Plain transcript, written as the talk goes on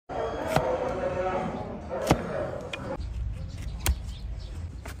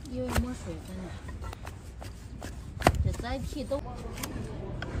水分了。这载体都。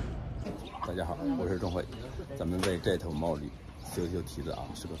大家好，我是中辉，咱们为这头毛驴修蹄子啊，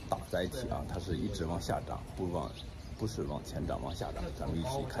是个大载体啊，它是一直往下长，不是往前长，往下长。咱们一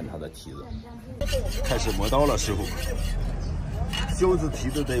起看它的蹄子。开始磨刀了，师傅。修子蹄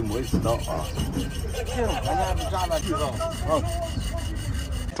子得磨一次刀啊。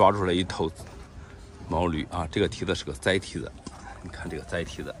抓出来一头毛驴啊，这个蹄子是个载蹄子，你看这个载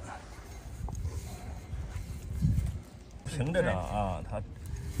蹄子，平着长啊，它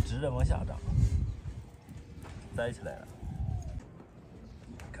直着往下长，栽起来了。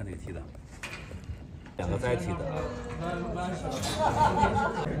看这个蹄子，两个载蹄子，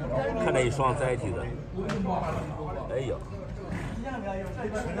看这一双载蹄子，哎呦，看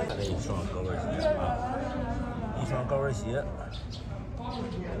这一双高跟鞋啊，一双高跟鞋。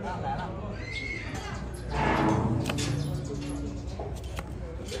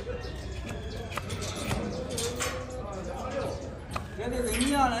这得是你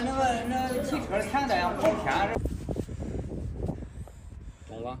让那汽车前的呀，跑偏。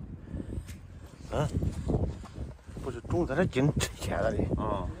中了？嗯，不是中，它是紧切了的。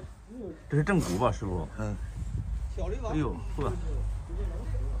啊，这是正骨吧，师傅？嗯。哎呦，呵。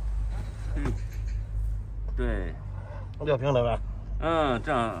嗯，对。撂平了吧？嗯，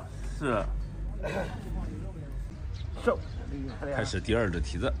这样是。收。开始第二只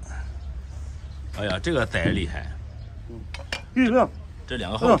蹄子。哎呀，这个宰厉害。这两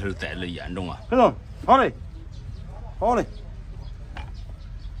个后腿宰的严重啊！好嘞，好嘞。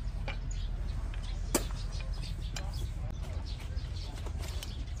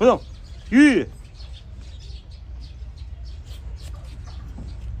不动，鱼。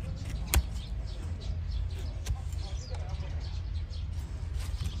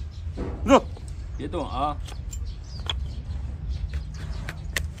走，别动啊！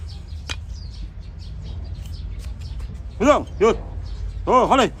不动，有。哦，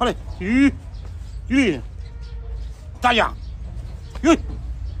好嘞，好嘞，鱼，大家，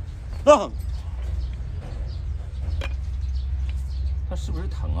走。它是不是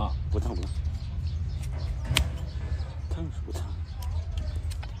疼啊？不疼，疼是不疼。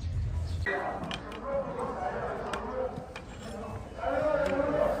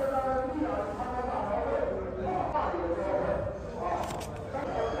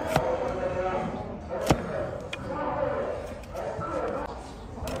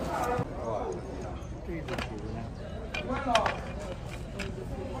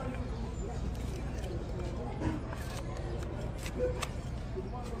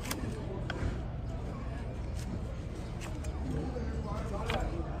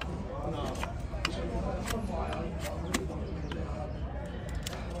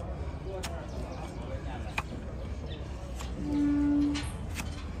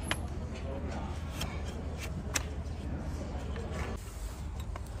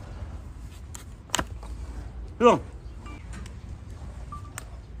用。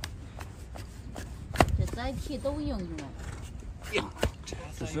这载体都硬着。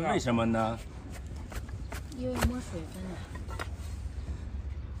这是为什么呢？因为没水分了。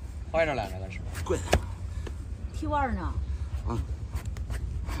坏着了，这个是。滚。蹄腕呢？嗯。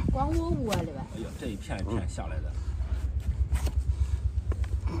光窝了呗。哎呦，这一片一片下来的。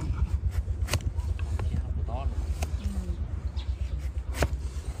好了，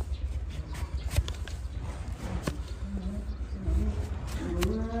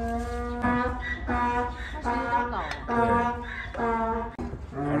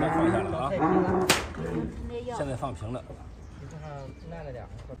放下了啊！现在放平了。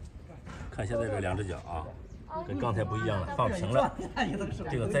看现在这两只脚啊，跟刚才不一样了，放平了。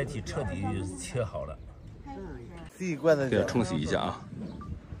这个载体彻底切好了。给它冲洗一下啊。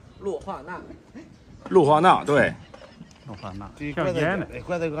氯化钠，对。氯化钠，像盐的，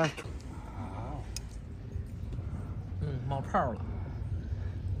怪这个。冒泡了。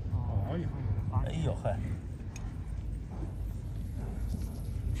哎呦嗨！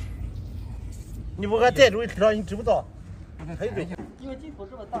你不敢带住一车，你知不道？还有这些。因为进口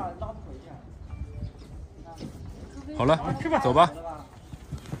这么大，拉不回去。好了，走吧。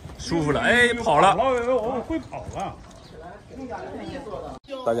舒服了，哎，跑了。我会跑了。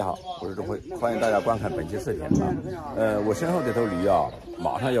大家好，我是钟辉，欢迎大家观看本期视频啊。我身后这头驴啊，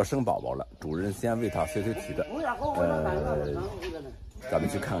马上要生宝宝了，主人先为它修蹄子。咱们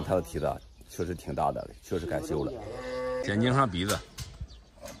去看看它的蹄子，确实挺大的，确实该修了。先拧上鼻子。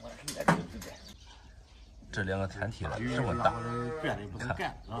这两个前蹄子这么大，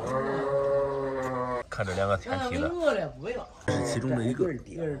看这两个前蹄子，这是其中的一个。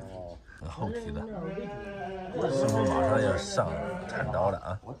后蹄子，师傅马上要上铲刀了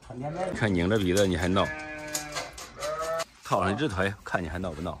啊！看拧着鼻子你还闹，套上一只腿，看你还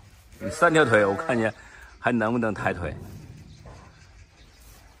闹不闹？你3条腿，我看你还能不能抬腿？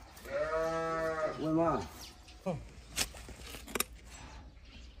问嘛？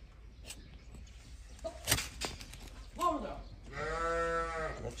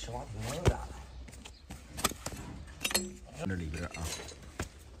那吃完挺能干的。这里边啊。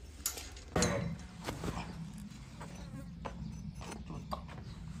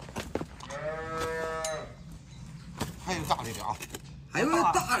 还有大的啊，还有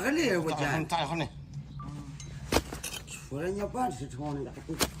大个嘞，我见大的呢。出来你要半吃长的，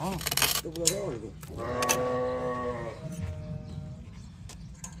啊，都不知道这个。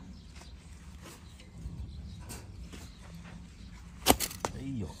哎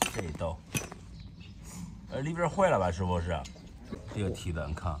呦，这刀，里边坏了吧？师傅是？这个蹄子，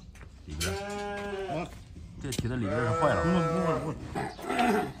你看里边，这蹄子里边是坏了。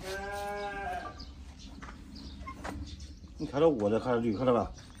你看到我的，看绿，看到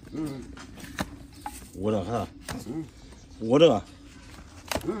吧？我的看，我这个，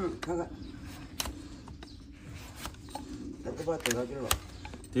看看，咱这把逮上劲了，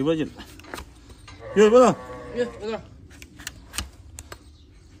对不劲，别别动，别动，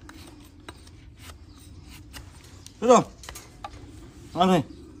别动，安排。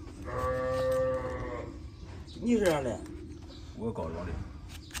你是啥的？我搞着的，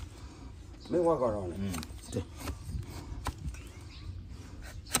没我搞上的。对。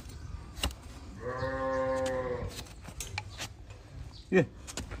 别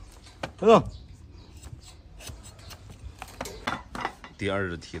动！第2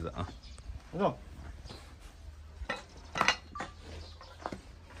只蹄子啊，别动！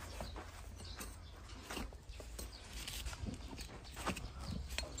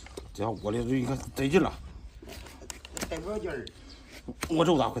这样我的你看得劲了，带不了劲儿。我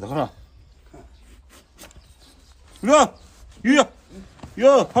这么大块的，看着。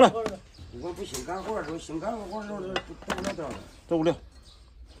哟，好了。 我不兴干活，都兴干活都不了掉了。这不了。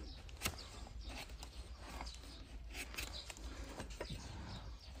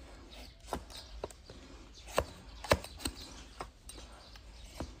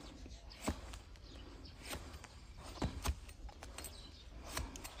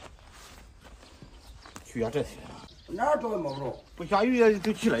去呀，这哪儿找也摸不着。不下雨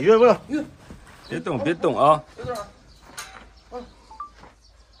就起来，约不了。别动啊！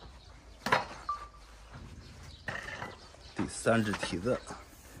第3只蹄子，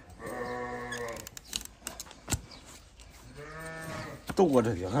都我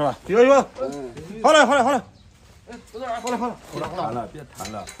这里看吧，约，好嘞，弹了，别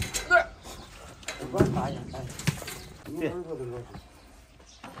弹了。我打一下，别，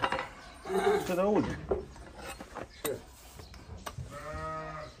这都问题。是。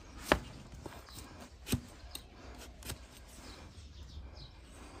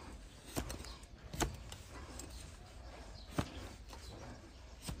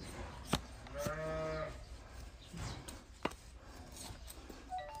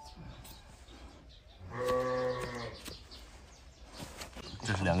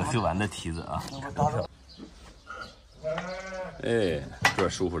这是2个修完的蹄子啊。哎，这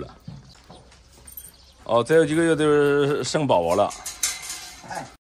舒服了。哦，再有几个月就生宝宝了。